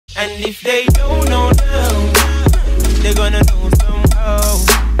And if they don't know now, they're gonna know somehow.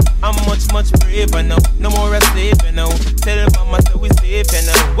 I'm much braver now. No more a slave, you know. Tell mama that we safe, you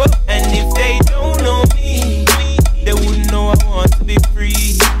know. Whoa. And if they don't know me, they wouldn't know I want to be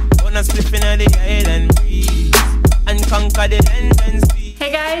free. Wanna slip in the island breeze and conquer the land and sea.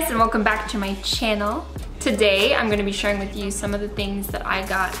 Hey guys, and welcome back to my channel. Today I'm going to be sharing with you some of the things that I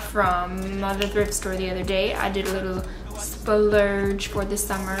got from the thrift store the other day. I did a little splurge for the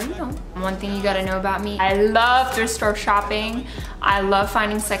summer, you know. One thing you gotta know about me, I love thrift store shopping. I love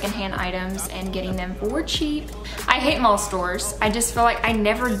finding secondhand items and getting them for cheap. I hate mall stores. I just feel like I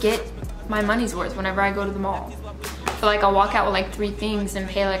never get my money's worth whenever I go to the mall. I feel like I'll walk out with like 3 things and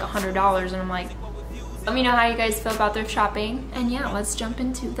pay like $100 and I'm like, let me know how you guys feel about thrift shopping. And yeah, let's jump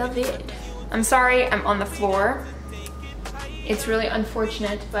into the vid. I'm sorry I'm on the floor. It's really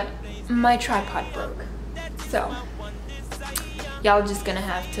unfortunate, but my tripod broke. So, y'all just gonna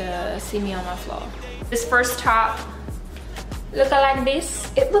have to see me on my floor. This first top, look like this.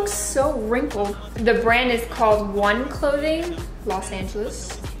 It looks so wrinkled. The brand is called One Clothing, Los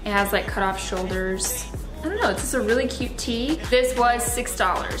Angeles. It has like cut off shoulders. I don't know, it's just a really cute tee. This was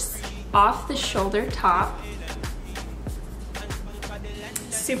 $6. Off the shoulder top.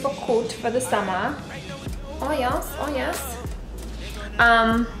 Super cute for the summer. Oh yes, oh yes.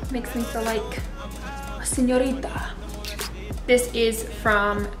 Makes me feel like a señorita. This is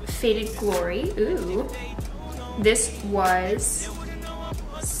from Faded Glory. Ooh. This was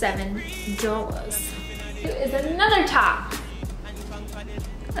 $7. Here is another top.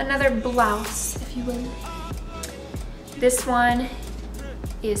 Another blouse, if you will. This one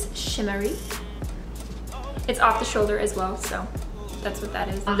is shimmery. It's off the shoulder as well, so that's what that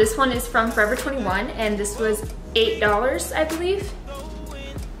is. This one is from Forever 21 and this was $8, I believe.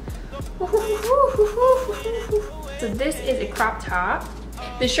 So this is a crop top.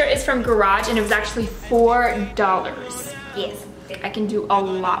 This shirt is from Garage and it was actually $4. Yes, I can do a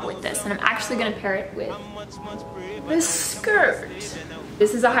lot with this and I'm actually gonna pair it with this skirt.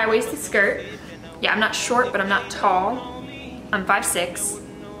 This is a high-waisted skirt. Yeah, I'm not short, but I'm not tall. I'm 5'6",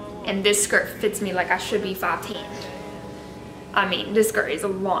 and this skirt fits me like I should be 5'10". I mean, this skirt is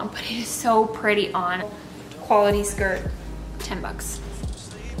long, but it is so pretty on. Quality skirt, $10.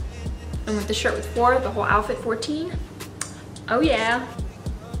 And with the shirt with 4, the whole outfit 14. Oh yeah.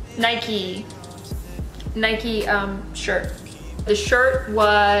 Nike shirt. The shirt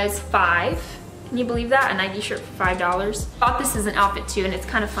was $5. Can you believe that? A Nike shirt for $5. Thought this is an outfit too, and it's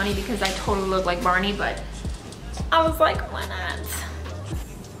kind of funny because I totally look like Barney, but I was like, why not?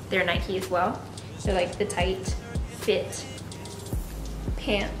 They're Nike as well. They're like the tight fit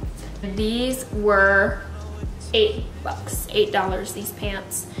pants. These were $8, these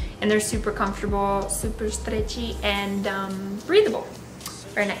pants. And they're super comfortable, super stretchy, and breathable.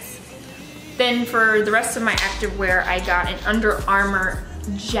 Very nice. Then for the rest of my activewear, I got an Under Armour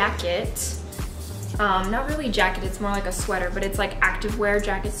jacket. Not really a jacket, it's more like a sweater, but it's like activewear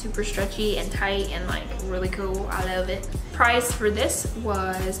jacket, super stretchy and tight and like really cool. I love it. Price for this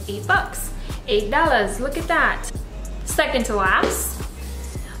was $8. $8, look at that. Second to last,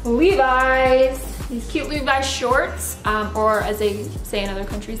 Levi's. These cute Levi's shorts, or as they say in other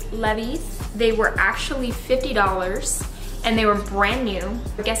countries, levies. They were actually $50 and they were brand new.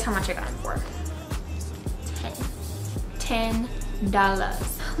 Guess how much I got them for? $10.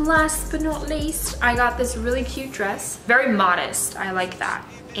 Last but not least, I got this really cute dress. Very modest, I like that.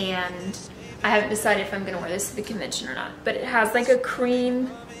 And I haven't decided if I'm gonna wear this to the convention or not. But it has like a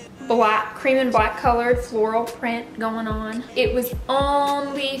cream and black colored floral print going on. It was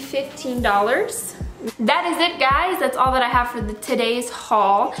only $15. That is it, guys. That's all that I have for today's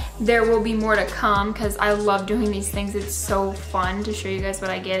haul. There will be more to come because I love doing these things. It's so fun to show you guys what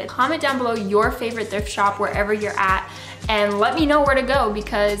I get. Comment down below your favorite thrift shop wherever you're at and let me know where to go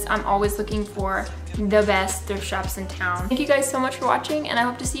because I'm always looking for the best thrift shops in town. Thank you guys so much for watching and I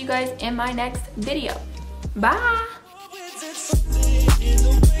hope to see you guys in my next video. Bye!